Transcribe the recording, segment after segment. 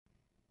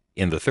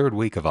In the third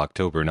week of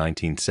October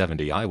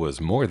 1970, I was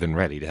more than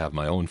ready to have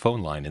my own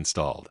phone line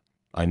installed.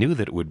 I knew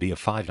that it would be a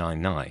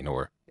 599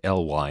 or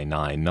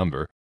LY9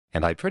 number,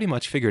 and I pretty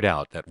much figured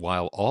out that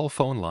while all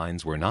phone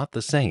lines were not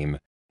the same,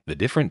 the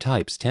different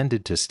types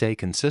tended to stay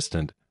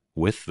consistent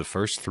with the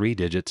first 3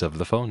 digits of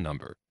the phone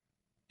number.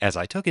 As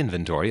I took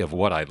inventory of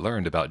what I'd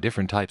learned about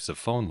different types of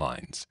phone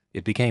lines,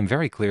 it became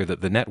very clear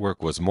that the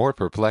network was more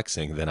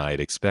perplexing than I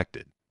had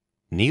expected.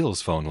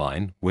 Neil's phone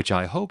line, which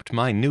I hoped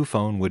my new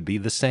phone would be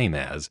the same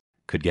as,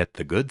 could get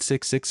the good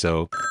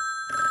 660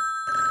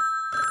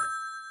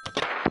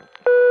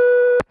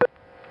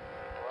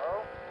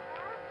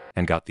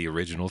 and got the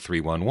original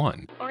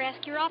 311. Or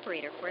ask your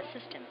operator for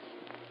assistance.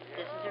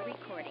 This is a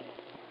recording.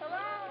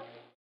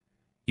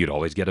 You'd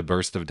always get a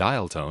burst of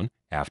dial tone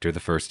after the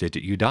first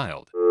digit you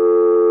dialed.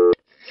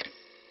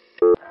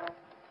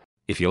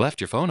 If you left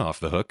your phone off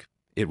the hook,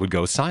 it would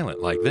go silent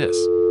like this.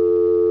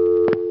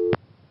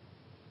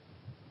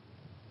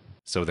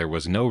 So there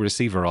was no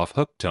receiver off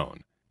hook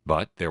tone,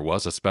 but there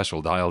was a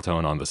special dial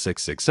tone on the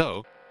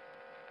 660,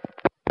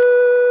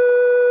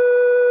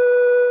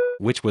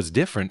 which was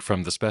different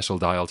from the special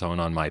dial tone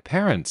on my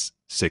parents'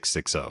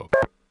 660.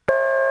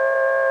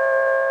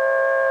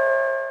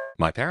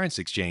 My parents'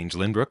 exchange,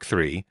 Lynbrook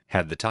 3,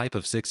 had the type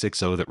of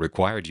 660 that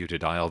required you to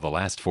dial the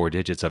last 4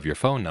 digits of your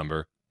phone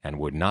number and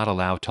would not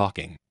allow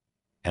talking.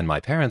 And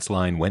my parents'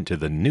 line went to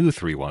the new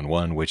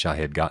 311, which I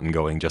had gotten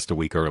going just a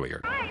week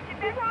earlier.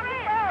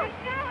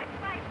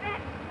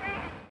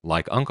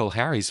 Like Uncle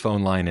Harry's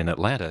phone line in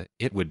Atlanta,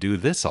 it would do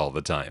this all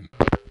the time.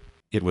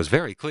 It was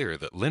very clear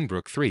that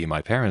Lynbrook 3,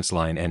 my parents'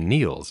 line, and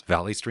Neil's,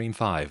 Valley Stream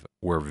 5,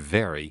 were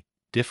very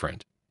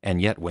different.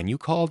 And yet when you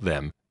called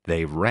them,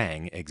 they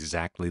rang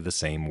exactly the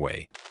same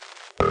way.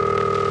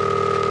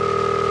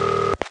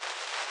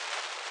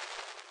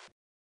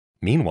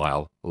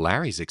 Meanwhile,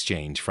 Larry's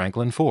exchange,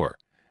 Franklin 4,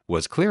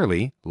 was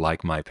clearly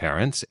like my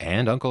parents'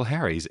 and Uncle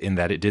Harry's in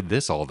that it did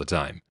this all the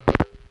time.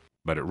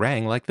 But it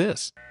rang like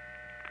this.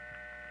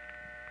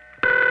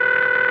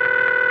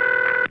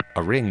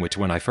 A ring which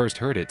when I first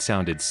heard it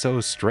sounded so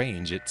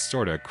strange it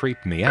sort of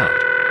creeped me out.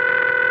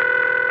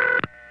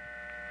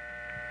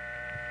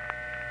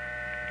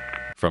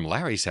 From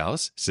Larry's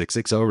house,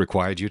 660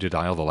 required you to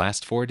dial the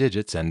last 4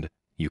 digits and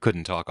you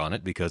couldn't talk on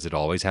it because it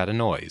always had a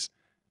noise.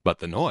 But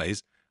the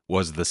noise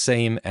was the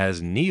same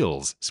as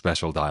Neil's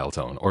special dial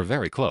tone, or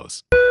very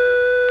close.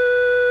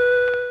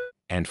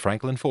 And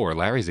Franklin 4,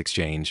 Larry's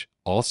exchange,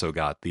 also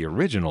got the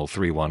original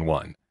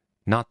 311,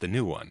 not the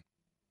new one.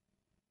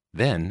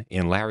 Then,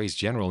 in Larry's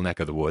general neck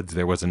of the woods,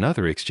 there was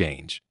another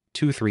exchange,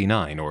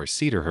 239 or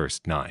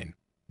Cedarhurst 9.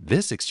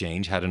 This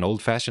exchange had an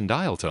old-fashioned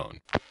dial tone.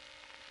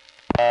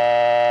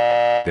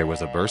 There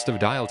was a burst of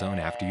dial tone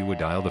after you would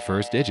dial the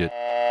first digit,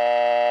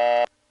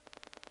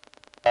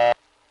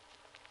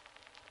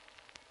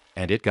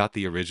 and it got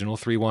the original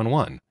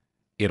 311.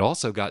 It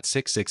also got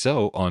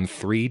 660 on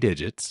 3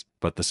 digits,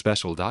 but the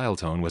special dial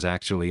tone was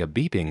actually a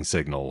beeping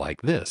signal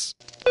like this.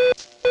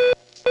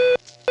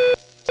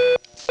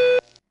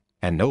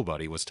 And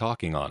nobody was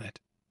talking on it.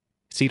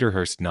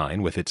 Cedarhurst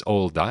 9, with its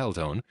old dial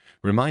tone,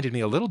 reminded me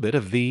a little bit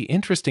of the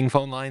interesting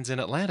phone lines in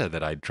Atlanta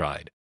that I'd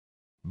tried.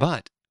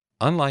 But,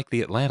 unlike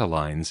the Atlanta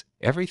lines,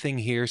 everything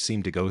here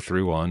seemed to go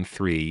through on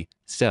 3,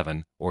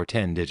 7, or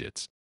 10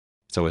 digits.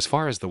 So as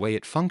far as the way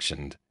it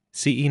functioned,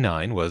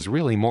 CE9 was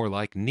really more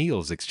like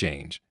Neil's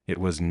exchange. It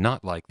was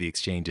not like the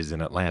exchanges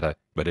in Atlanta,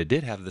 but it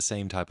did have the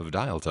same type of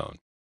dial tone.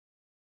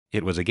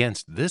 It was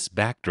against this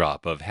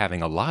backdrop of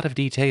having a lot of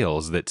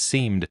details that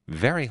seemed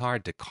very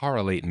hard to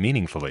correlate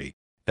meaningfully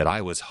that I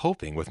was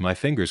hoping with my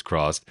fingers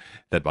crossed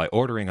that by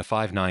ordering a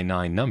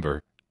 599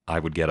 number, I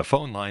would get a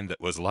phone line that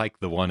was like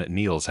the one at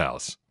Neil's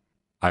house.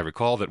 I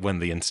recall that when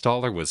the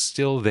installer was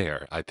still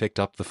there, I picked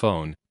up the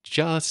phone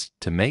just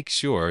to make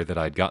sure that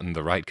I'd gotten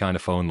the right kind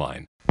of phone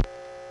line.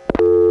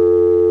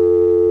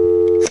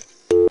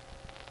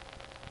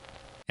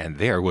 And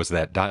there was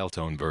that dial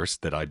tone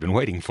burst that I'd been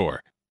waiting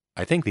for.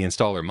 I think the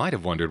installer might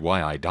have wondered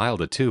why I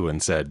dialed a 2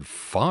 and said,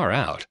 "Far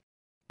out."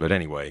 But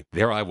anyway,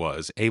 there I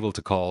was, able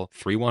to call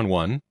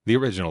 311, the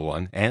original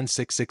one, and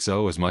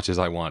 660 as much as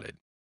I wanted.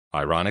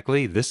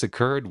 Ironically, this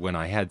occurred when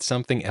I had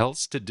something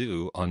else to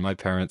do on my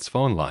parents'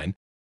 phone line,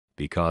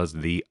 because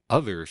the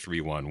other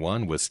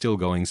 311 was still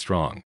going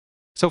strong.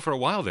 So for a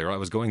while there, I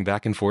was going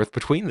back and forth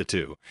between the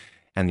two.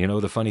 And you know,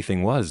 the funny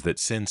thing was that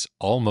since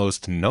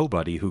almost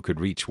nobody who could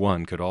reach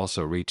one could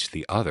also reach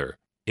the other,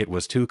 it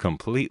was 2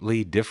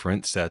 completely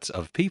different sets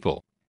of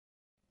people.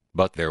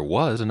 But there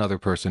was another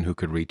person who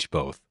could reach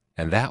both,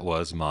 and that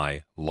was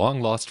my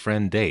long-lost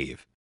friend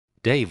Dave.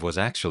 Dave was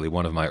actually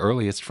one of my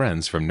earliest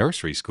friends from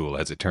nursery school,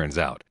 as it turns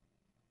out.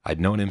 I'd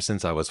known him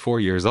since I was 4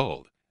 years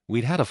old.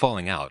 We'd had a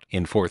falling out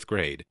in 4th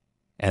grade,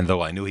 and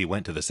though I knew he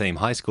went to the same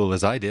high school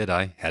as I did,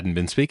 I hadn't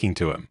been speaking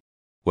to him.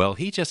 Well,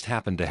 he just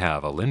happened to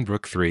have a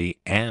Lynbrook 3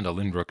 and a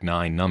Lynbrook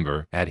 9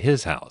 number at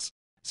his house,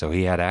 so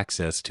he had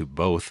access to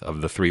both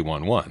of the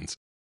 311s.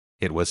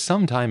 It was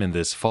sometime in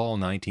this fall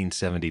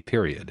 1970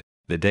 period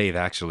that Dave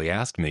actually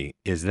asked me,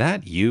 "Is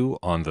that you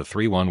on the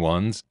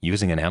 311s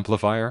using an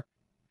amplifier?"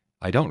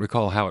 I don't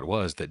recall how it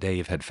was that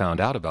Dave had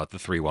found out about the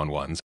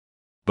 311s,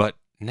 but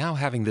now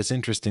having this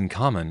interest in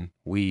common,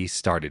 we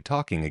started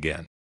talking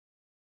again.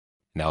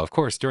 Now, of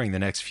course, during the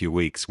next few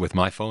weeks, with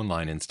my phone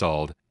line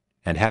installed,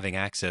 and having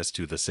access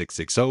to the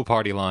 660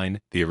 party line,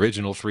 the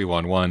original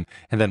 311,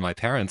 and then my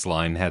parents'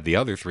 line had the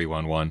other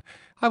 311,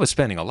 I was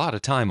spending a lot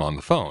of time on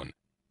the phone.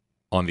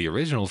 On the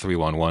original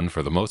 311,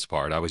 for the most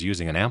part, I was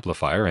using an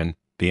amplifier and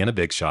being a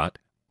big shot,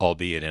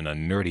 albeit in a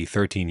nerdy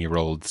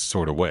 13-year-old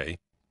sort of way.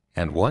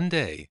 And one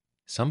day,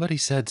 somebody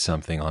said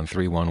something on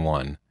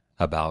 311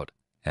 about,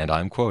 and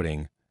I'm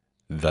quoting,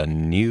 the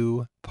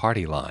new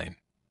party line.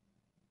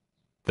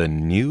 The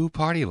new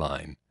party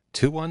line,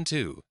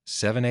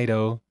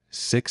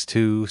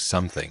 212-780-62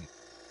 something.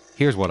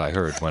 Here's what I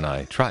heard when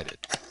I tried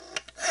it.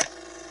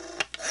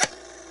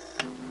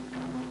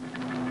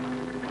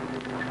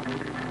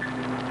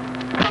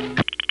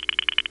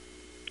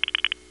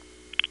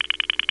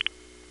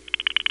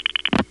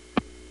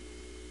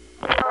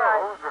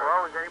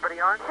 Hello, is anybody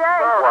on? Jay,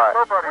 What?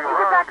 Nobody when you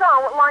get back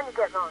on, what line you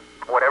getting on?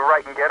 Whatever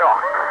I can get on.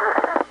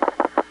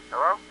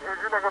 Hello?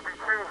 You're not gonna be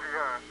choosy,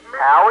 huh?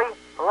 Howie?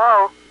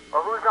 Hello?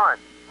 Oh, who's on?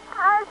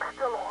 I'm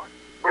still on.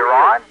 You're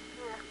on?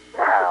 Yeah.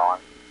 Yeah, on.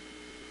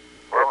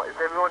 Well, is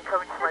everyone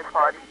coming to my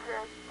party?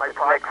 My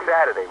party? Next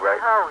Saturday, right?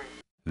 Howie.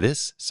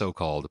 This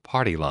so-called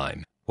party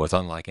line was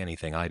unlike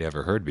anything I'd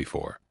ever heard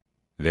before.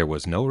 There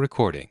was no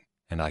recording,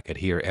 and I could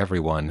hear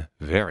everyone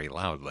very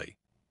loudly.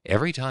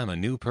 Every time a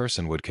new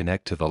person would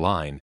connect to the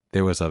line,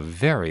 there was a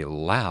very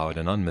loud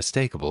and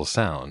unmistakable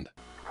sound.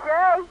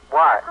 Jay,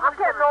 What? I'm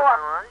getting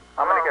off.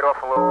 I'm gonna get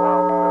off a little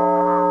while.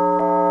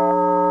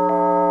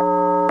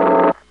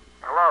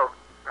 Hello?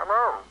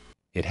 Hello?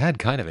 It had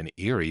kind of an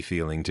eerie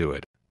feeling to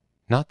it.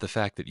 Not the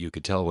fact that you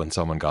could tell when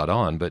someone got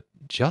on, but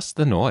just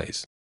the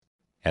noise.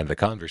 And the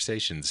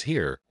conversations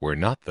here were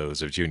not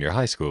those of junior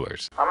high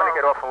schoolers. I'm gonna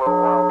get off a little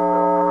while.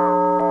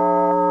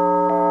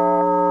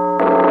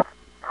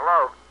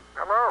 Hello?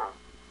 Hello?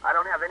 I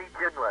don't have any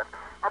gin left.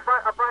 I'll buy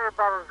a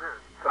bottle of gin.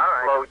 Some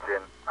slow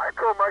gin. I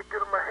told Mike get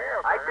him a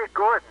ham. I did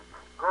Gordon.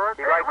 He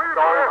likes gold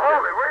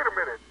gin. Wait a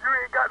minute. You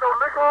ain't got no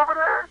liquor over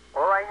there?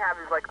 All I have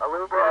is like a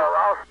little bit. Well,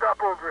 I'll stop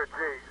over at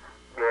Jay's.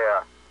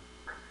 Yeah.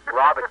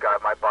 Robert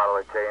got my bottle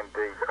of J&B.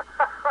 You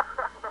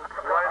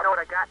want to know what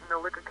I got in the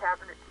liquor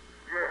cabinet?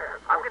 Yeah.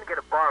 I'm going to get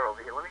a bar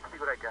over here. Let me see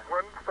what I got.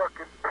 One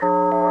fucking...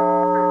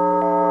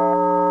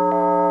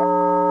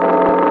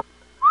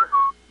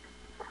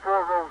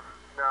 Four roses.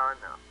 No.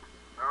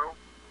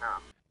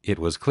 It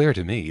was clear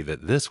to me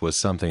that this was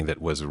something that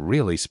was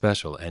really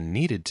special and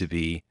needed to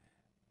be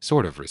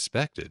sort of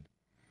respected.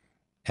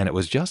 And it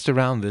was just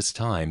around this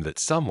time that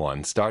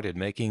someone started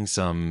making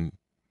some,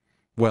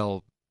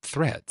 well,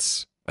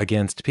 threats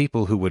against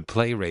people who would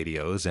play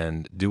radios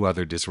and do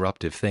other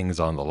disruptive things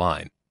on the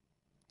line.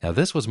 Now,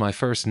 this was my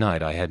first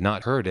night. I had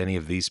not heard any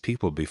of these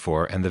people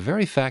before, and the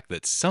very fact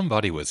that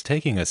somebody was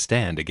taking a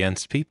stand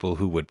against people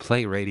who would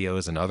play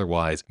radios and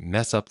otherwise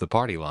mess up the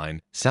party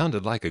line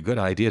sounded like a good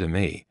idea to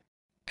me.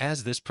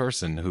 As this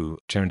person, who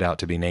turned out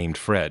to be named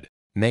Fred,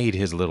 made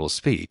his little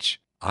speech,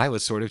 I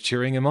was sort of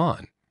cheering him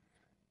on.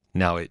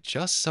 Now, it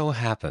just so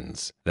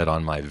happens that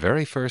on my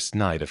very first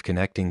night of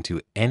connecting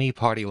to any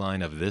party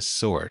line of this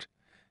sort,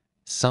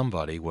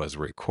 somebody was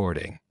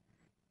recording.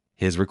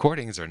 His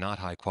recordings are not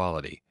high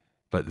quality,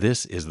 but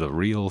this is the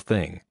real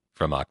thing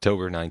from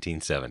October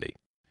 1970. This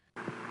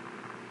is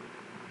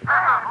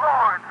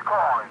Lawrence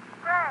calling.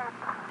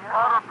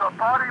 Part of the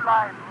party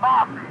line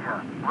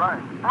mafia.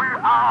 Right. We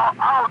are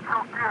out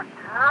to get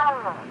you.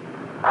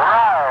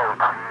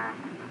 Right.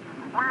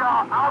 We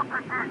are out to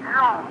get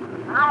you.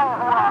 You who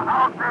are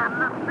out there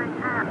listening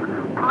in,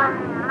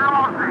 playing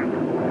music.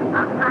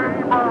 The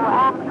same old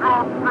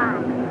humdrum thing.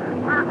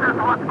 This is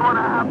what's going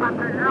to happen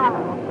to you.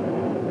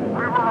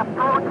 We will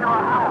approach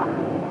your house.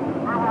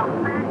 We will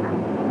seek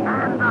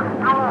and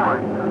destroy.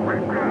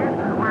 Repeat,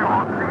 we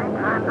will seek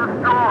and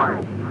destroy.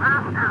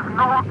 This is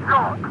no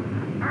joke.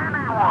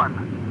 Anyone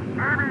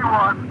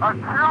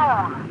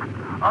accused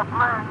of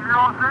playing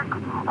music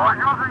or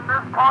using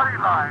this party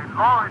line,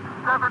 Lawrence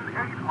 780,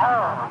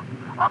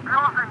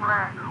 abusing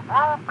lane,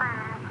 will be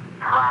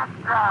tracked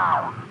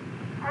down.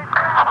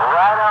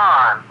 Right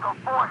on. The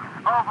voice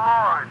of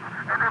Lawrence.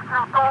 And if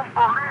you don't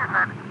believe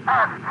it,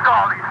 ask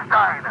Charlie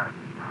Steiner.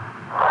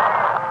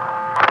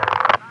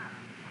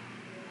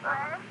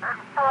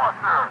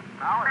 Enforcer,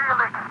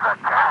 Felix the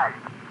Cat.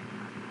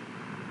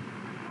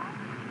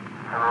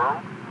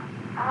 Hello?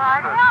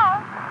 Radio?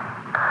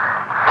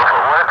 If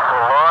it weren't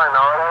for law and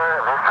order,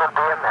 this would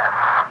be a mess.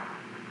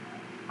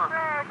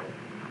 Fred.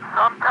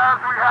 Sometimes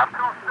we have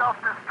to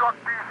self-destruct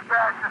these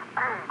fascist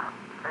pigs.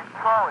 Hey,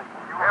 Charlie,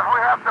 if we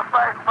have to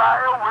fight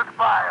fire with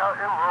fire,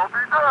 it will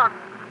be done.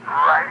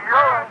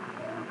 Radio.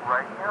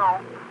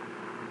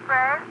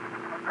 Fred.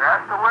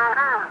 That's the way it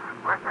is.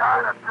 We're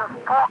tired of just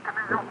talking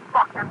to you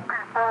fucking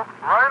people.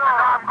 Right on.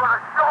 And I'm going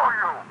to show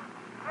you.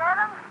 Get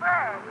him,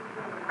 Fred.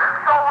 And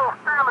so will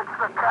Felix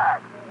the Cat.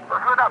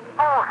 Because we're not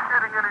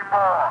bullshitting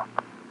anymore.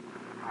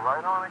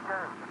 Right on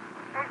again.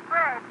 Hey,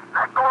 Fred.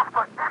 That goes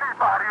for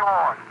anybody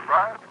on,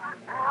 right?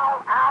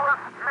 Now, Alice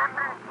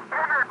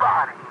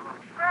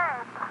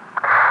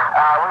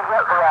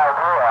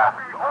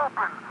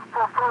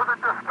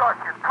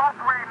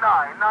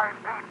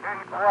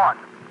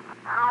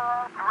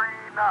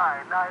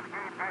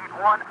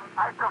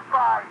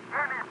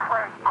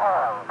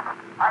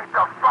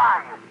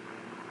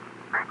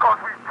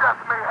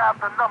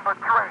the number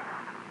traced.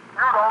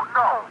 You don't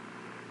know.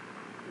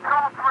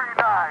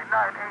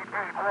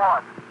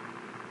 239-9881.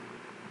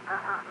 This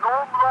is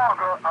no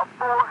longer a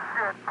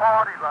bullshit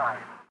party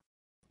line.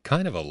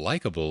 Kind of a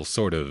likable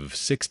sort of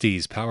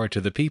 60s power to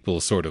the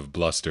people sort of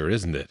bluster,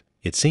 isn't it?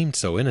 It seemed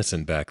so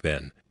innocent back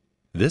then.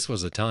 This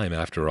was a time,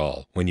 after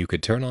all, when you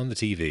could turn on the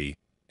TV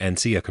and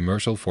see a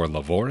commercial for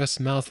Lavorus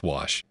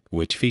mouthwash,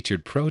 which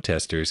featured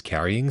protesters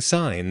carrying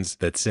signs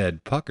that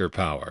said Pucker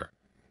Power.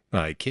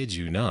 I kid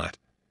you not.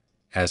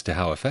 As to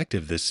how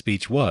effective this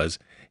speech was,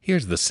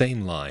 here's the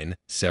same line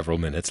several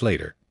minutes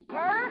later.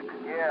 Eric?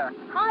 Yeah.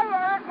 Hi,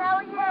 Eric. How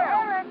are you?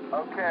 Eric.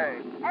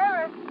 Okay.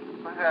 Eric.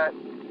 Who's that?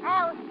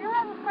 Alice, do you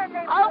have a friend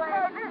named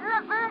Okay, this is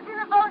a Virgin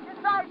of Ocean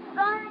side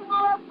signing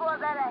off for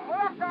about a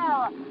half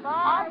hour.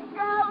 I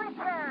shall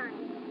return.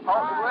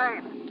 Oh,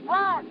 wait.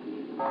 What?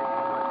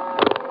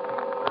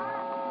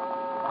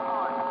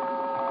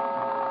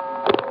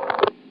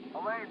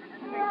 Elaine, did you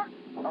speak?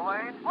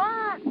 Elaine?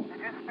 What? Did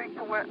you speak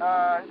to Bruce?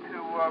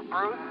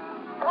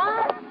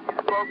 What? You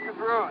spoke to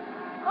Bruce.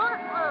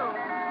 Who's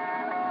Bruce?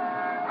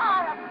 Oh,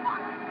 the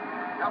fuck.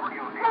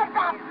 Get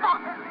that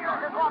fucking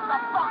music off the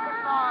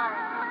fucking line.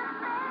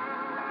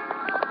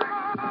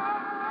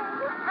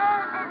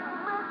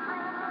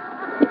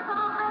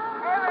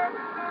 Eric.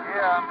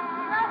 Yeah.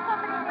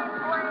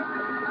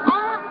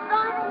 I'm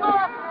signing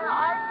off and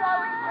I shall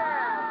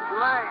return.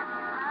 Elaine.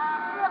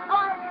 Yeah,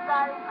 bye,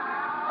 everybody.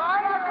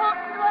 Bye, I'll talk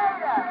to you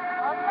later.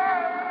 Okay,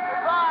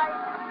 goodbye.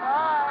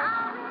 Bye.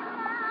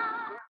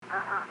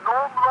 This is no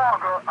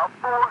longer a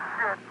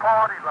bullshit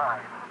party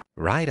line.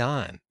 Right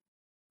on.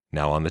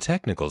 Now on the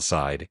technical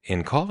side,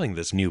 in calling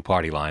this new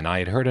party line, I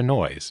had heard a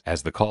noise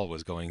as the call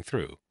was going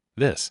through.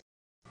 This.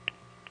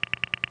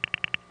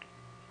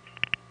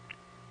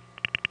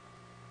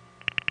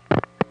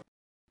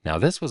 Now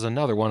this was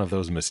another one of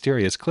those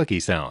mysterious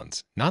clicky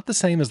sounds, not the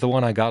same as the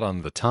one I got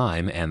on the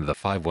Time and the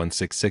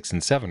 516.6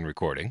 and 7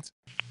 recordings.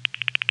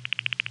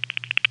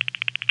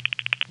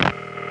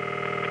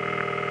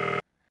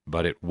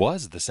 But it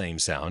was the same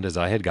sound as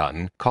I had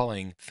gotten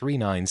calling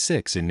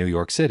 396 in New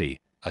York City,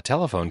 a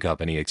telephone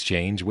company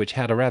exchange which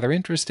had a rather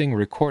interesting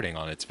recording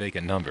on its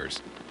vacant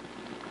numbers.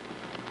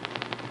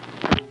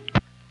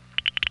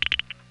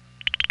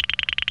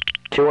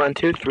 Two one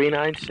two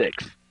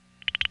 396.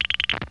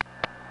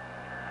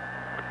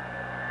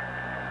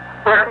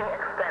 Working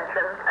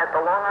extensions at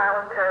the Long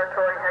Island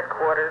Territory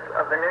headquarters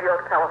of the New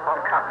York Telephone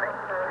Company.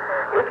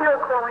 If you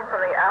are calling from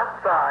the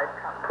outside,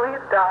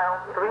 please dial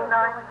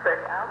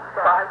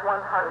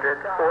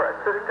 396-5100 for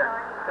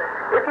assistance.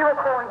 If you are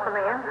calling from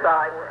the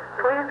inside,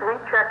 please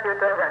recheck your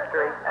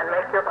directory and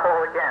make your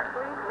call again.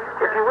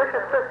 If you wish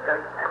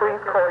assistance,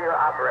 please call your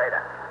operator.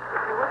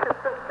 If you wish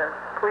assistance,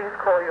 please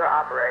call your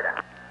operator.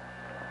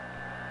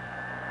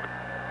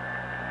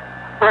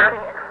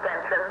 Working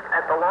extensions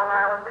at the Long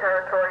Island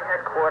Territory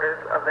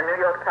headquarters of the New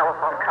York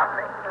Telephone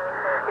Company.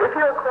 If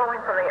you are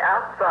calling from the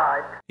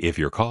outside... If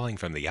you're calling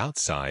from the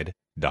outside,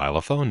 dial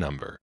a phone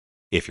number.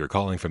 If you're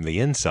calling from the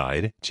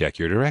inside, check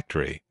your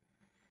directory.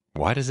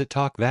 Why does it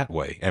talk that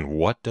way, and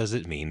what does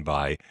it mean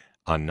by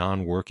a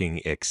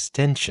non-working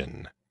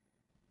extension?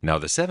 Now,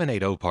 the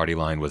 780 party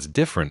line was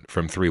different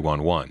from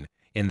 311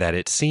 in that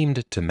it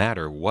seemed to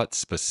matter what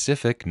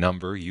specific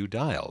number you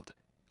dialed.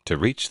 To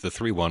reach the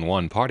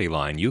 311 party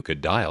line, you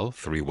could dial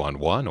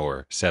 311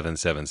 or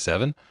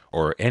 777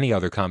 or any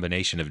other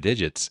combination of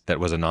digits that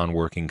was a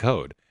non-working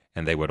code,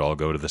 and they would all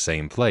go to the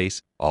same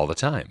place all the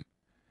time.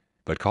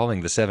 But calling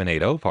the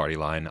 780 party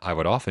line, I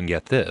would often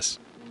get this.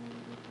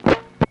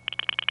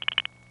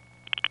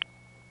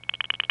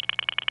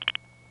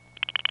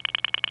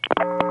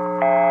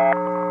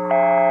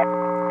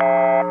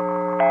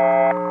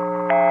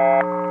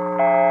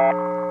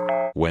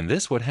 When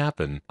this would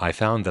happen, I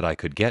found that I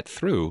could get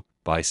through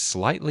by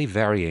slightly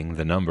varying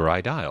the number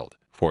I dialed.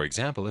 For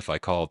example, if I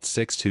called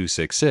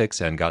 6266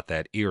 and got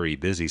that eerie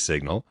busy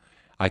signal,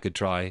 I could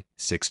try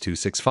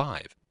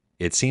 6265.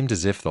 It seemed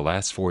as if the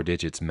last four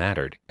digits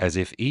mattered, as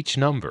if each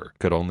number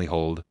could only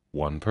hold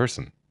one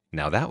person.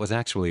 Now that was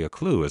actually a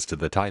clue as to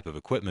the type of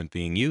equipment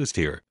being used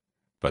here.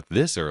 But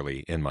this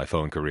early in my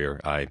phone career,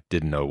 I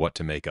didn't know what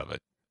to make of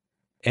it.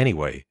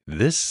 Anyway,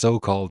 this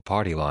so-called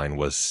party line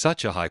was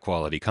such a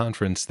high-quality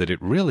conference that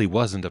it really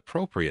wasn't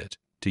appropriate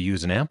to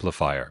use an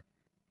amplifier.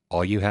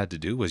 All you had to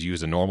do was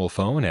use a normal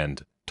phone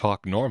and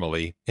talk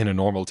normally in a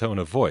normal tone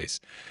of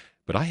voice.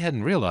 But I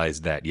hadn't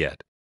realized that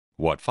yet.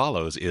 What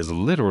follows is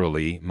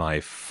literally my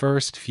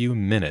first few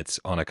minutes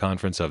on a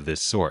conference of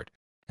this sort.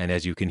 And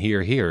as you can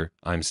hear here,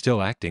 I'm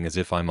still acting as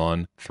if I'm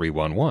on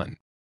 311.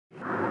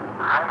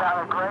 I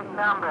got a great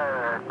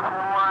number,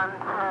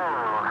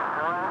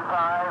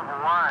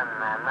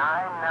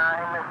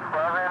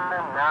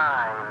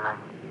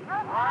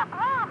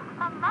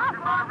 212-351-9979. You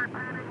mind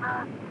repeating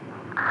that?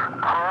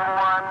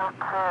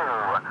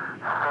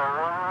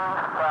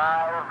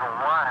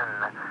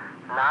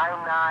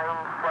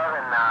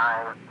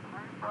 212-351-9979.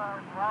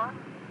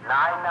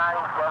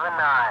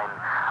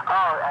 9979.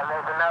 Oh, and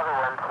there's another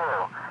one too.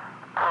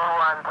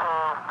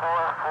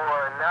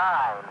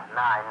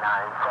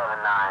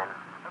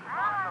 212-449-9979.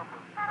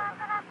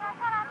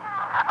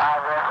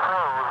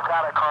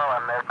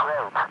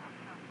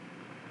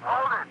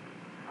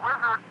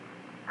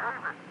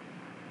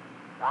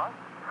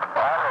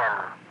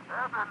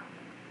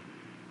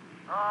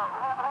 Who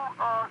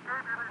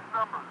gave you these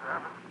numbers,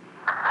 Evan?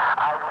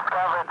 I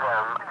discovered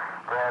them.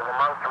 They're the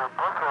most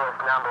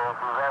ridiculous numbers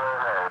you've ever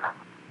heard.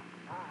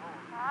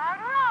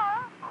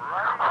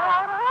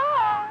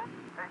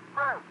 Hey,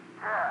 Fred.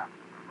 Yeah.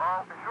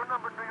 Oh, is your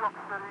number New York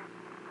City?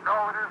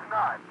 No, it is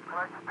not. Can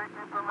I speak to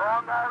you from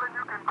Long Island?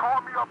 You can call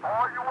me up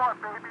all you want,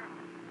 baby.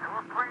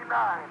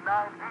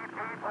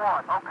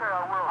 239-9881. Okay,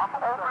 I will. I'm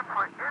open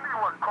for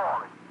anyone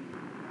calling.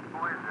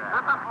 Who is that?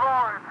 This is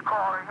Lawrence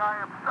calling.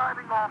 I am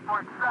signing off for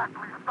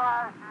exactly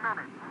 5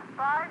 minutes.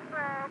 Bye,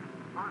 Fred.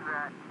 Who's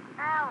that?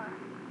 Alice.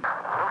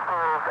 This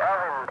is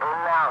Evan in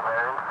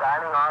Malvern,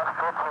 signing off,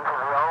 switching to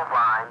the old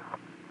line.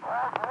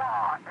 Au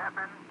revoir,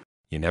 Evan.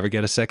 You never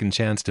get a second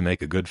chance to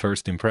make a good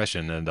first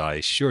impression, and I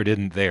sure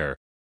didn't there.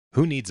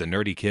 Who needs a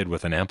nerdy kid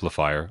with an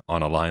amplifier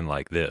on a line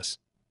like this?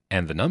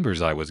 And the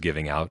numbers I was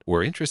giving out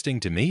were interesting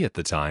to me at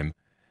the time,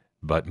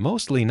 but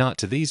mostly not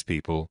to these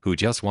people who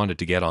just wanted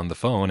to get on the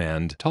phone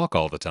and talk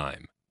all the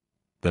time.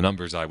 The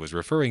numbers I was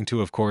referring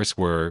to, of course,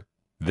 were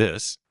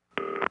this.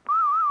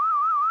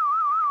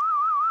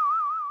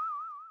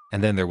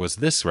 And then there was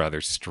this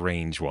rather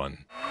strange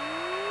one.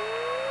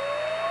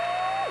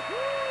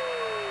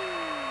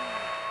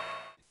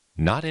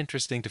 Not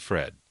interesting to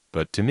Fred,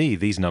 but to me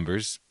these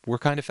numbers were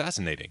kind of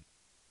fascinating.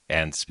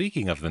 And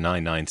speaking of the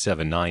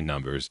 9979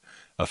 numbers,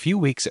 a few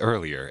weeks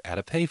earlier at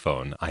a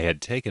payphone I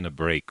had taken a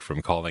break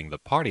from calling the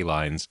party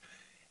lines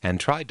and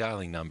tried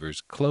dialing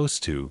numbers close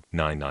to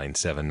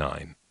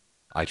 9979.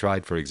 I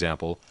tried, for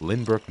example,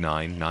 Lynbrook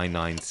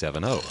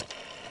 99970.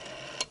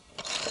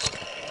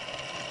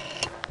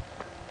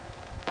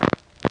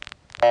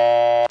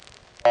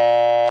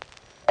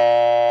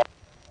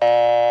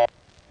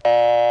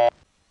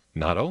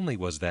 Not only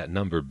was that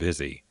number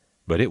busy,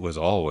 but it was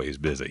always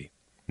busy.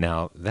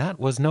 Now, that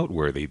was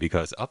noteworthy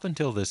because up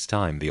until this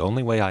time, the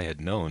only way I had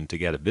known to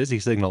get a busy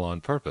signal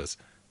on purpose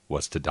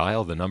was to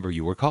dial the number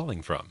you were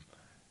calling from.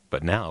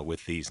 But now,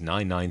 with these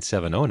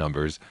 9970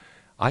 numbers,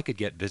 I could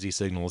get busy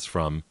signals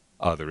from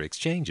other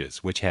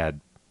exchanges, which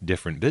had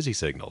different busy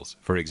signals.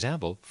 For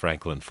example,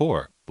 Franklin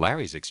 4,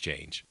 Larry's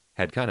exchange,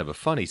 had kind of a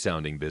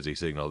funny-sounding busy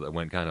signal that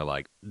went kind of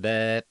like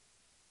that.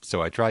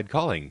 So I tried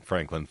calling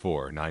Franklin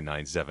 4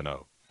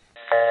 9970.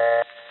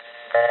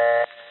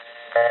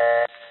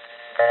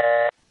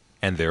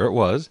 And there it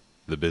was,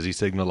 the busy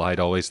signal I'd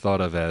always thought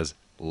of as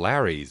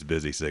Larry's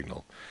busy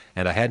signal,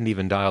 and I hadn't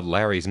even dialed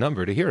Larry's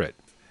number to hear it.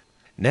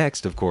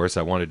 Next, of course,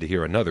 I wanted to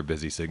hear another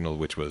busy signal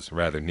which was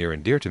rather near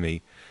and dear to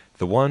me,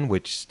 the one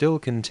which still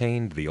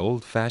contained the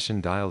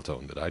old-fashioned dial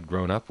tone that I'd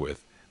grown up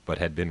with, but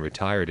had been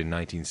retired in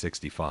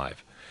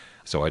 1965.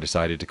 So I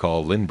decided to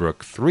call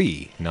Lynbrook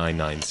 3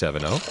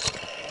 9970.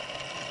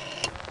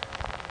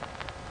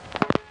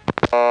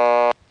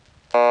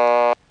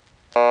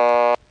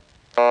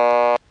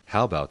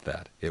 How about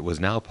that? It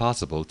was now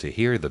possible to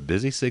hear the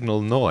busy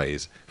signal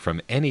noise from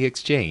any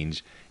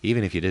exchange,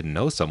 even if you didn't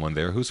know someone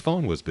there whose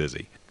phone was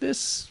busy.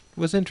 This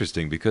was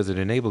interesting because it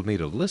enabled me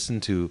to listen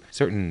to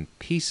certain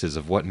pieces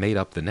of what made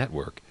up the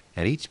network,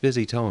 and each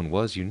busy tone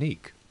was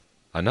unique.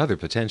 Another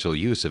potential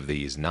use of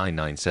these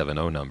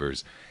 9970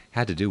 numbers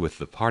had to do with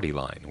the party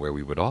line, where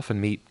we would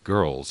often meet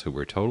girls who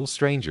were total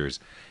strangers.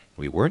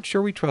 We weren't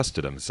sure we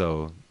trusted them,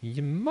 so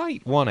you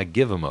might want to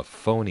give them a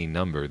phony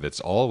number that's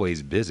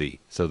always busy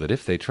so that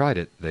if they tried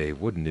it, they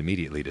wouldn't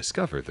immediately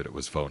discover that it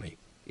was phony.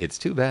 It's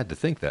too bad to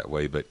think that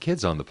way, but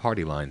kids on the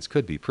party lines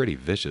could be pretty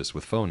vicious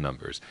with phone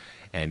numbers.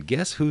 And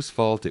guess whose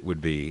fault it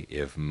would be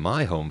if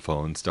my home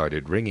phone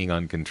started ringing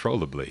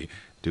uncontrollably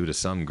due to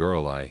some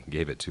girl I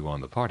gave it to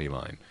on the party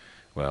line?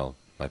 Well,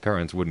 my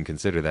parents wouldn't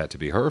consider that to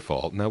be her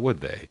fault, now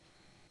would they?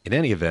 In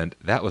any event,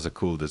 that was a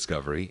cool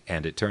discovery,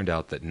 and it turned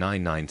out that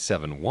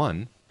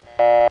 9971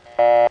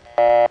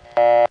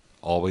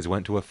 always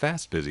went to a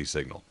fast busy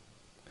signal.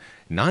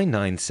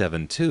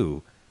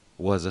 9972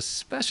 was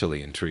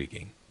especially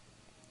intriguing.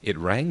 It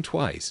rang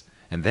twice,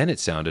 and then it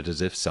sounded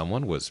as if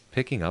someone was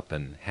picking up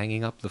and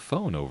hanging up the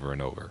phone over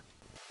and over.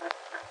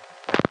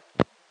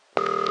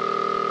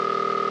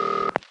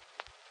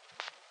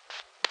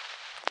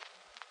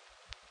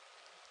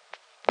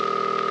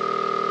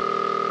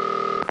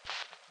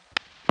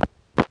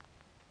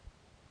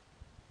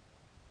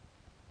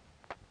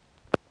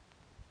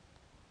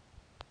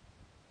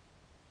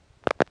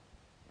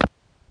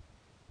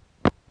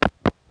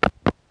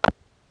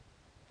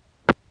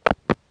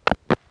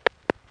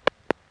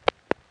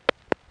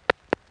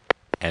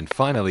 And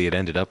finally it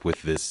ended up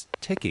with this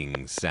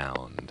ticking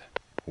sound.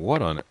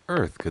 What on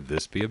earth could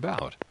this be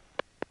about?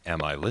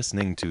 Am I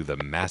listening to the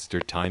master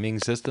timing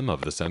system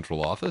of the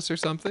central office or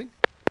something?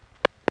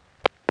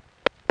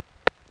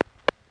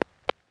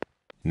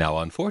 Now,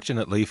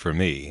 unfortunately for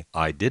me,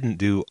 I didn't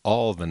do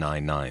all the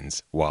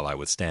 99s while I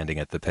was standing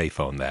at the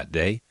payphone that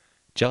day,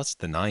 just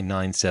the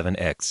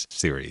 997X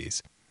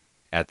series.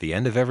 At the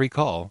end of every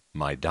call,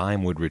 my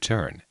dime would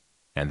return,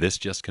 and this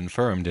just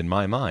confirmed in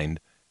my mind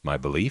my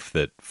belief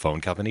that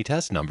phone company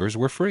test numbers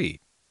were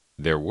free.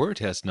 There were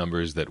test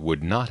numbers that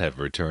would not have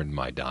returned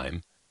my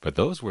dime, but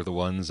those were the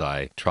ones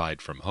I tried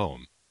from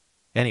home.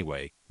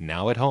 Anyway,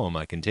 now at home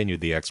I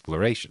continued the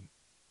exploration.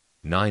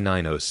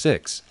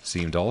 9906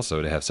 seemed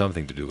also to have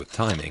something to do with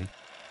timing.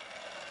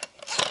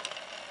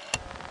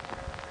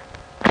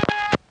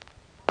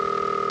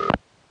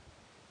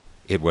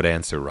 It would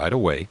answer right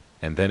away,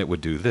 and then it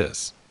would do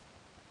this.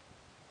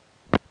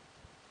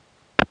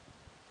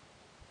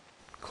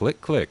 Click,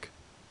 click,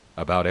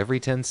 about every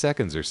 10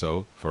 seconds or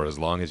so for as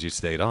long as you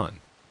stayed on.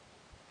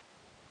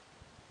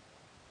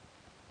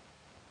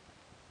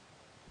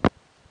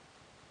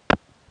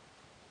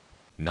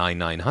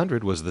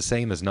 "9900" was the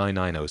same as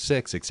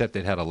 9906, except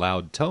it had a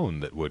loud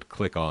tone that would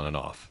click on and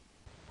off.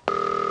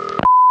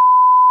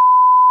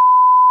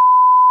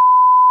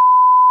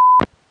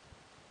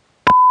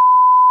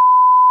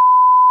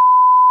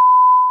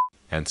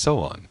 And so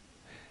on.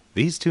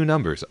 These two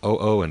numbers,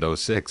 00 and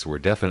 06, were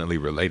definitely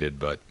related,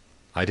 but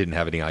I didn't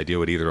have any idea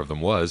what either of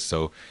them was,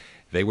 so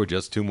they were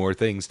just two more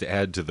things to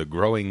add to the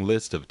growing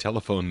list of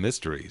telephone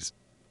mysteries.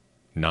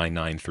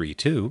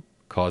 9932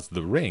 caused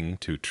the ring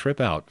to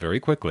trip out very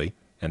quickly,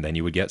 and then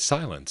you would get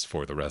silence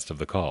for the rest of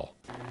the call.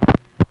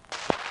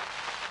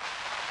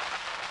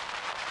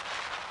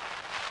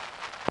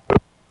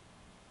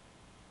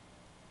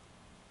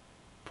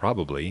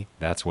 Probably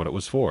that's what it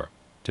was for,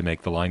 to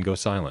make the line go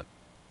silent.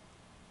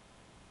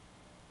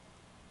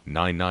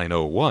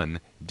 9901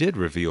 did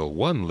reveal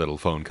one little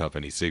phone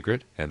company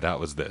secret, and that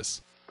was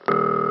this.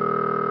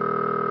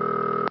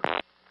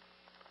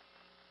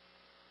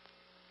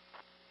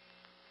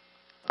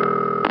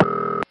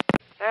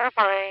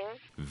 Verifying.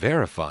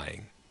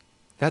 Verifying.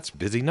 That's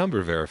busy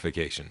number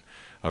verification,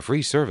 a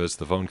free service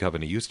the phone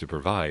company used to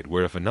provide,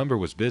 where if a number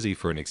was busy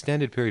for an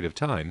extended period of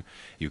time,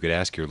 you could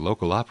ask your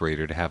local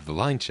operator to have the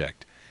line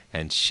checked,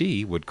 and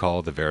she would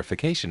call the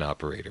verification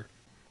operator.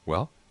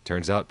 Well,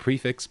 turns out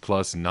prefix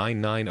plus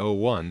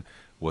 9901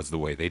 was the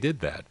way they did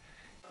that.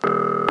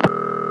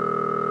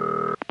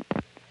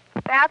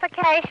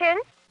 Verification.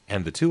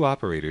 And the two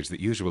operators that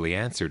usually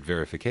answered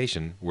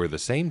verification were the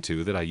same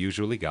two that I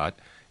usually got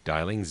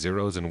dialing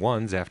zeros and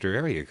ones after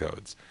area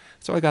codes.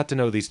 So I got to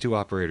know these two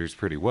operators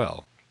pretty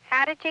well.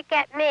 How did you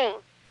get me?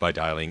 By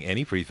dialing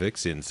any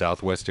prefix in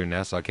southwestern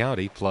Nassau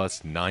County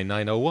plus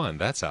 9901,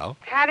 that's how.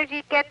 How did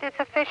you get this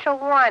official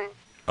one?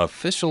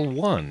 Official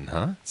one,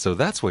 huh? So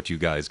that's what you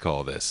guys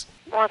call this.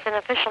 Well, it's an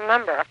official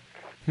number.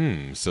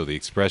 So the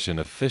expression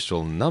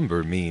official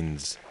number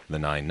means the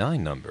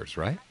 99 numbers,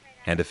 right?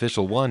 And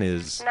official one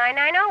is...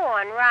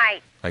 9901,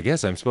 right. I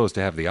guess I'm supposed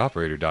to have the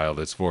operator dial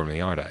this for me,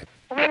 aren't I?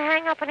 Well, then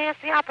hang up and ask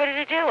the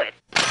operator to do it.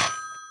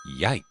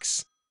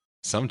 Yikes.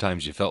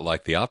 Sometimes you felt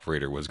like the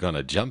operator was going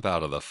to jump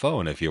out of the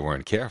phone if you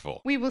weren't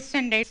careful. We will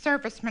send a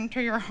serviceman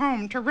to your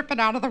home to rip it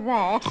out of the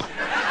wall.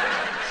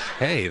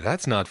 Hey,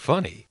 that's not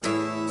funny.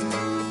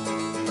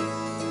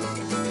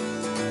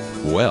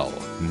 Well,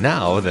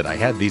 now that I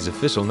had these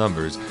official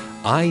numbers,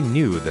 I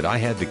knew that I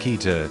had the key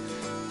to,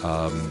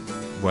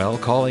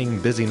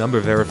 calling busy number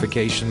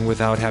verification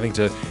without having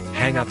to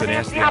hang up and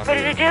ask the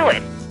operator to do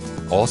it.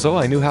 Also,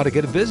 I knew how to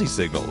get a busy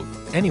signal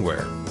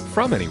anywhere,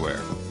 from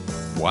anywhere.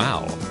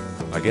 Wow,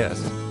 I guess.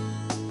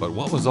 But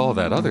what was all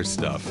that other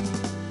stuff?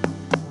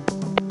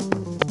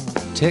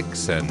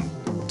 Ticks and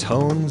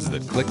tones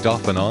that clicked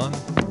off and on?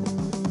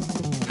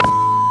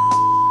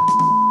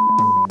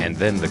 And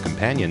then the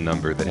companion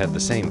number that had the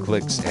same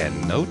clicks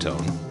and no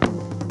tone.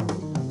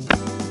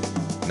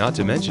 Not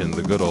to mention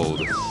the good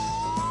old...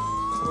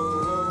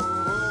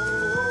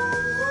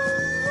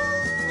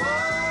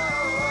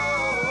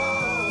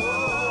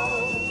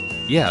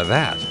 Yeah,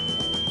 that.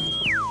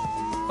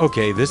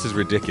 Okay, this is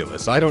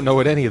ridiculous. I don't know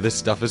what any of this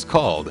stuff is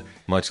called,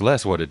 much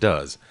less what it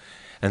does.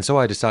 And so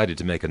I decided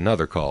to make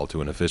another call to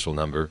an official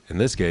number, in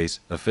this case,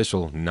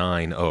 official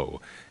 90,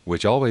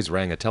 which always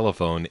rang a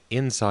telephone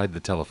inside the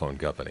telephone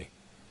company.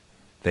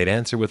 They'd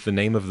answer with the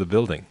name of the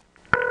building.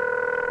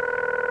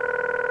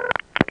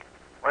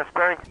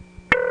 Westbury?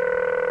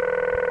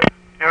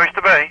 You wish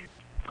to be?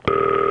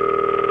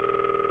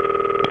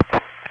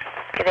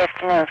 Good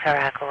afternoon, Far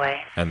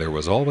Rockaway. And there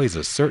was always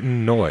a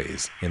certain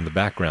noise in the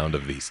background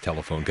of these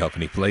telephone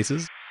company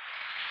places.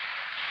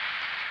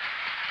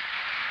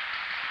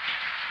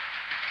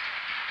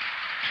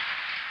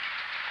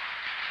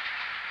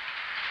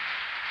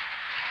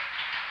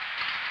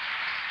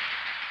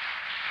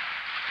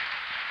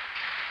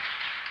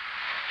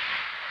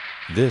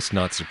 This,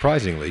 not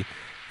surprisingly,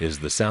 is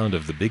the sound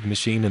of the big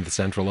machine in the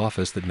central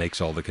office that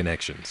makes all the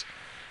connections.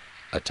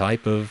 A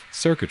type of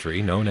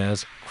circuitry known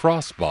as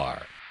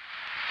crossbar.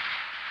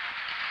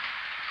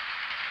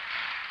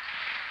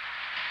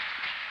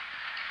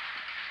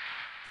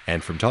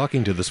 And from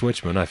talking to the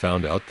switchman, I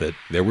found out that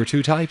there were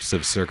two types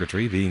of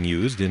circuitry being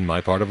used in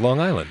my part of Long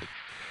Island.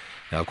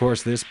 Now, of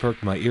course, this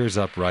perked my ears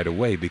up right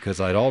away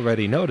because I'd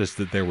already noticed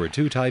that there were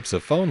two types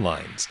of phone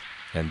lines,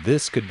 and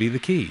this could be the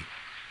key.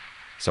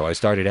 So I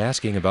started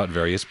asking about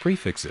various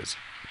prefixes.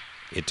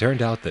 It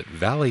turned out that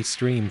Valley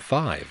Stream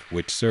 5,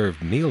 which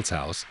served Neil's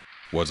house,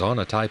 was on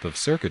a type of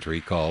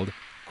circuitry called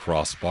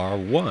Crossbar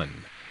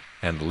 1,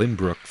 and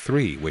Limbrook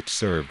 3, which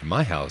served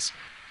my house,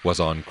 was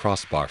on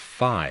Crossbar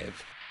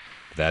 5.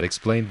 That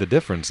explained the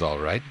difference, all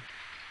right.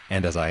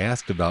 And as I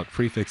asked about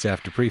prefix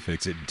after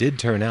prefix, it did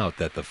turn out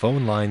that the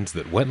phone lines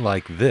that went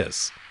like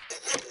this,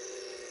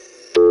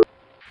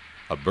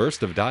 a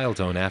burst of dial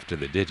tone after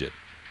the digit,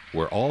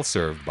 were all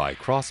served by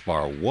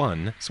crossbar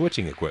 1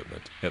 switching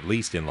equipment, at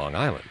least in Long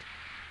Island.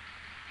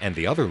 And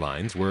the other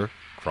lines were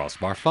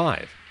crossbar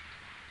 5.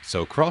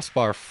 So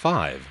crossbar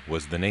 5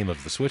 was the name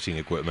of the switching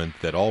equipment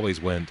that always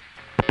went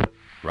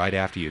right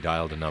after you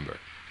dialed a number.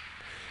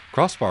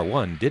 Crossbar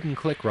 1 didn't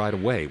click right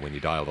away when you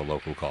dialed a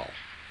local call.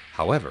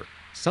 However,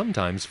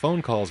 sometimes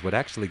phone calls would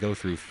actually go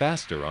through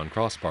faster on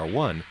crossbar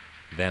 1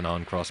 than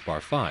on crossbar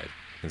 5,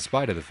 in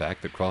spite of the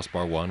fact that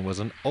crossbar 1 was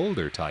an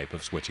older type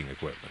of switching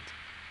equipment.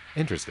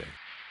 Interesting.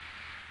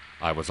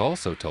 I was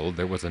also told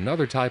there was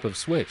another type of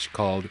switch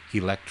called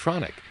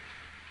electronic,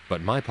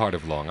 but my part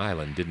of Long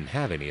Island didn't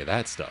have any of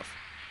that stuff.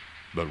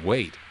 But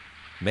wait,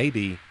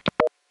 maybe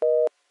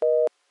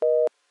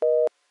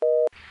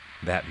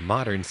that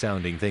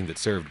modern-sounding thing that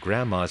served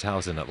Grandma's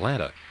house in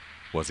Atlanta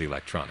was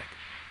electronic.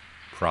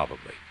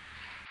 Probably.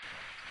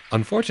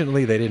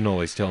 Unfortunately, they didn't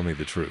always tell me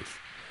the truth.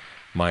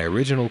 My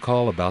original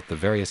call about the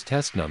various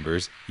test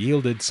numbers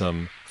yielded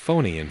some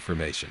phony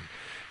information.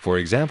 For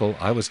example,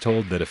 I was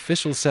told that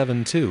official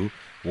 72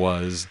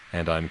 was,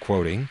 and I'm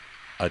quoting,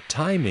 a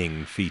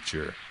timing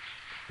feature.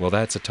 Well,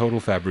 that's a total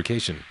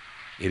fabrication.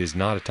 It is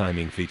not a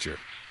timing feature.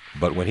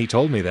 But when he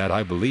told me that,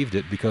 I believed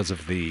it because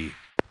of the...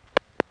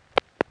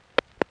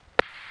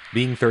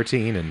 Being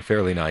 13 and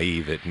fairly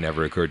naive, it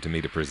never occurred to me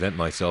to present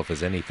myself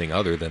as anything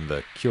other than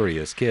the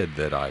curious kid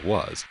that I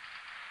was.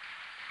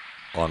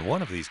 On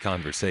one of these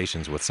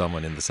conversations with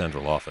someone in the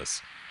central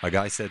office, a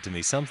guy said to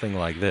me something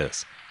like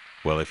this: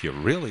 "Well, if you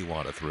really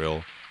want a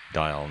thrill,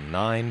 dial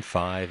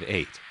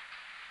 958.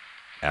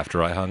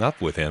 After I hung up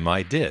with him,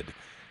 I did.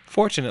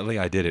 Fortunately,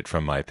 I did it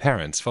from my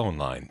parents' phone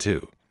line,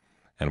 too.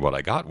 And what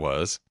I got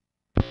was...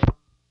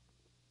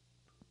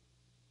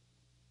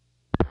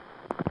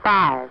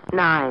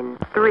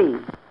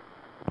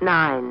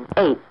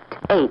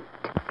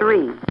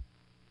 5939883.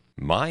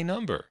 my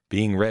number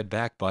being read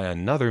back by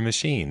another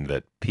machine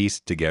that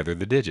pieced together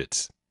the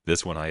digits.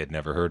 This one I had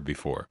never heard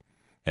before.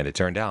 And it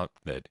turned out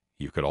that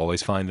you could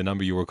always find the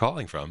number you were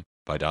calling from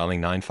by dialing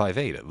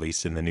 958, at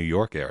least in the New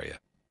York area.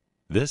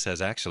 This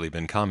has actually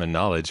been common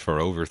knowledge for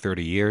over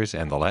 30 years,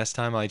 and the last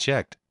time I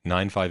checked,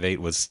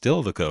 958 was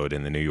still the code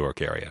in the New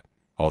York area,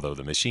 although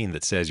the machine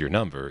that says your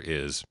number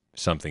is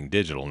something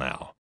digital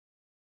now.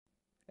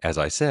 As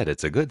I said,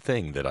 it's a good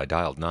thing that I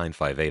dialed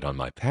 958 on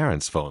my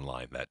parents' phone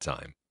line that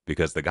time,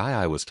 because the guy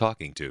I was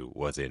talking to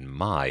was in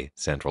my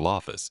central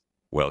office.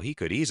 Well, he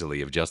could easily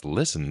have just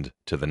listened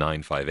to the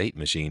 958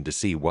 machine to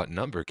see what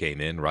number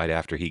came in right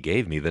after he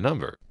gave me the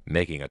number,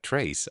 making a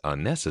trace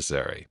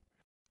unnecessary.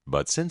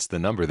 But since the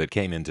number that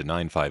came into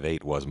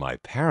 958 was my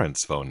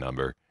parents' phone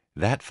number,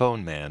 that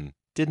phone man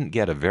didn't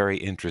get a very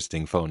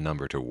interesting phone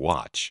number to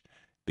watch,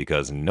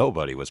 because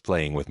nobody was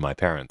playing with my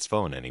parents'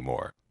 phone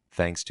anymore,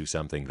 thanks to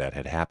something that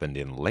had happened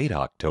in late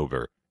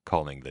October,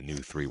 calling the new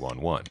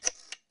 311.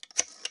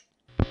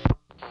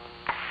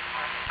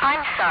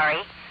 I'm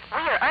sorry. We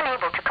are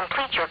unable to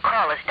complete your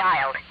call as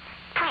dialed.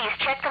 Please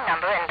check the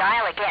number and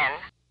dial again.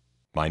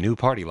 My new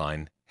party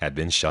line had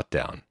been shut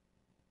down.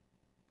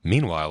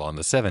 Meanwhile, on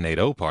the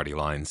 780 party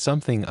line,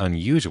 something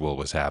unusual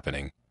was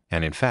happening.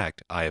 And in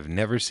fact, I have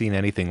never seen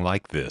anything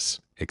like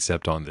this,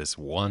 except on this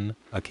one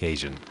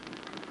occasion.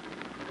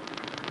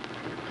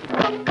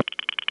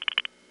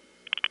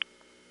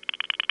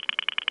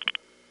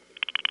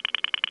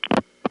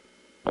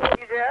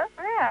 You there?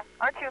 Yeah.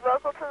 Aren't you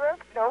local to this?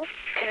 No.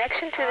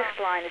 Connection to this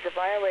line is a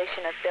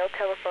violation of Bell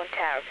telephone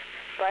tariff.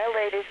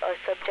 Violators are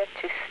subject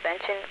to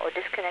suspension or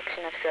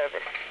disconnection of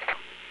service.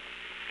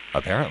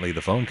 Apparently,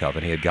 the phone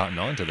company had gotten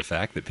on to the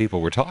fact that people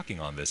were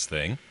talking on this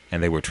thing,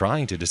 and they were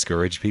trying to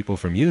discourage people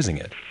from using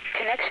it.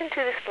 Connection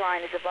to this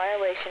line is a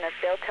violation of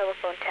Bell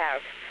telephone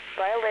tariff.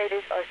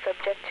 Violators are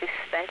subject to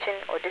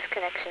suspension or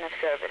disconnection of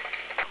service.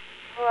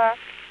 Hello?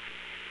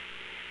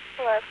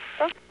 Hello?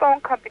 Those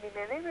phone company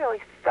men, they really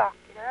suck,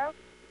 you know?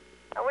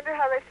 I wonder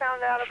how they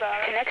found out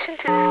about it.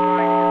 Connection to this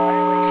line is a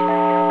violation of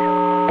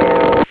Bell telephone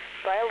tariff.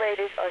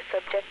 Violators are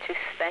subject to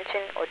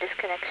suspension or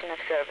disconnection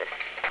of service.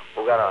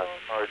 Who got on?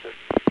 Oh, it's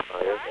just... Oh,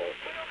 okay.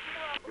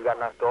 You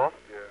got knocked off?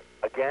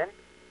 Yeah. Again?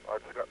 I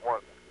just got one.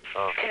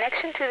 Oh.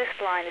 Connection to this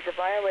line is a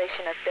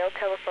violation of Bell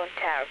telephone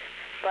tariff.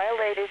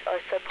 Violators are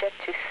subject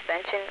to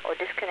suspension or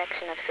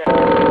disconnection of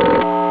service.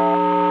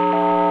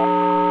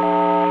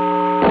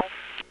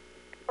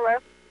 Hello?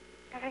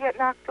 Did you get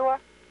knocked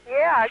off?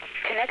 Yeah.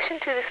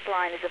 Connection to this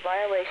line is a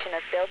violation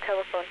of Bell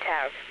telephone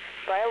tariff.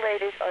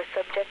 Violators are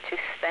subject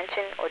to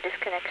suspension or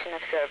disconnection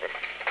of service.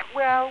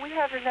 Well, we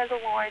have another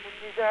line in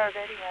reserve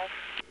anyway.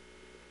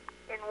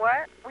 In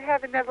what? We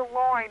have another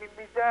line in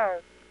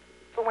reserve.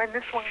 So when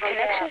this one goes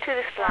Connection out. to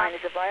this line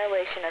is a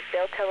violation of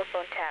Bell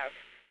telephone tariff.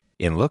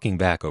 In looking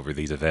back over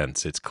these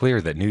events, it's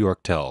clear that New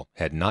York Tel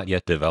had not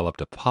yet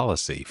developed a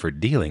policy for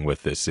dealing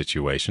with this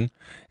situation,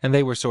 and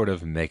they were sort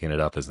of making it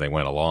up as they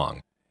went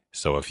along.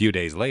 So a few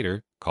days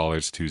later,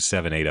 callers to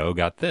 780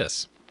 got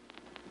this.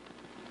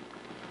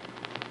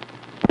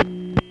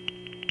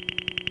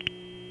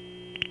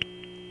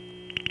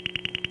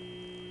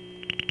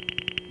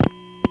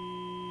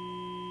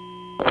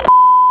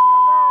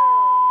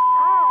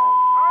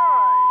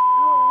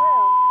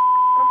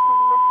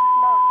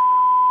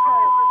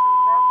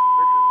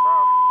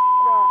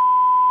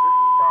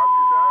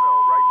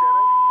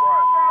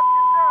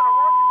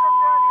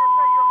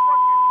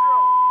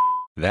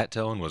 That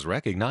tone was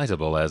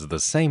recognizable as the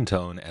same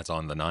tone as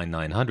on the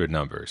 9900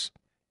 numbers.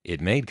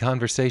 It made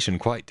conversation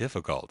quite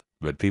difficult,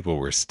 but people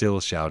were still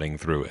shouting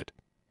through it.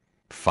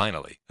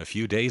 Finally, a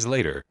few days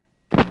later,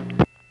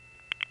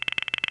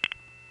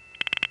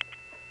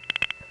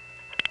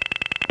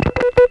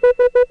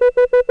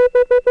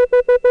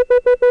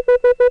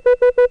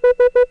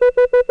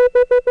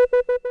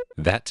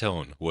 that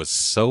tone was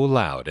so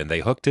loud and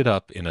they hooked it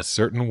up in a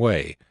certain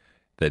way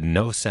that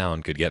no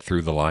sound could get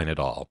through the line at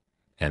all.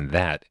 And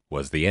that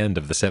was the end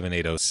of the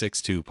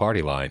 78062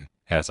 party line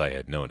as I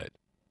had known it.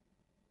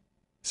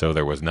 So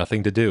there was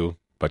nothing to do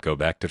but go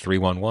back to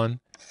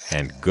 311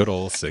 and good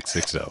old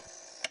 660.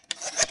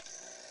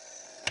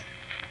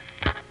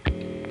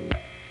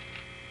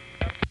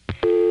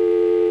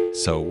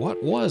 So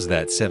what was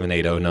that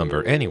 780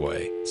 number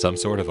anyway? Some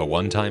sort of a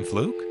one-time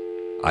fluke?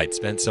 I'd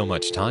spent so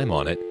much time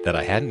on it that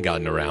I hadn't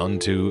gotten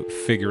around to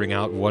figuring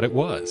out what it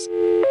was.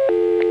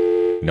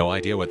 No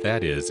idea what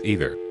that is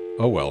either.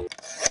 Oh well.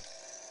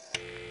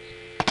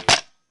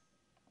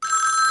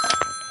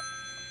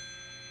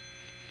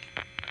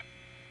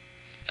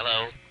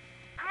 Hello?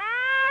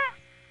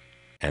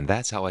 And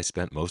that's how I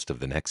spent most of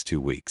the next 2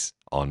 weeks,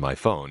 on my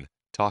phone,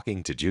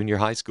 talking to junior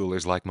high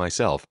schoolers like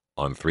myself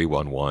on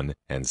 311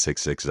 and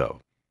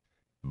 660.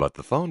 But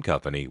the phone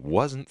company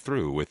wasn't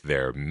through with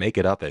their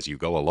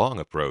make-it-up-as-you-go-along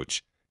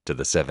approach to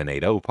the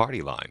 780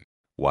 party line.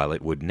 While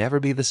it would never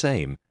be the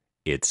same,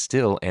 it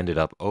still ended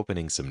up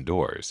opening some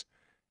doors.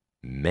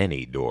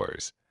 Many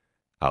doors.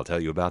 I'll tell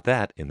you about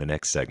that in the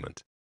next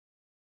segment.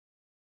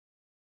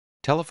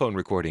 Telephone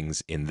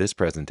recordings in this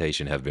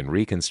presentation have been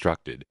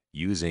reconstructed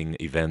using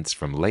events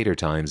from later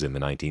times in the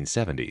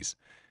 1970s.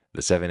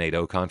 The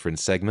 780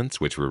 conference segments,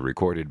 which were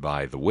recorded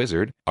by The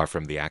Wizard, are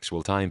from the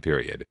actual time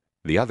period.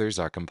 The others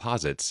are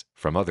composites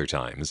from other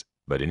times,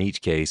 but in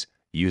each case,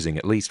 using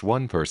at least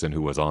one person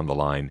who was on the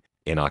line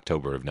in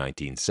October of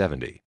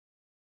 1970.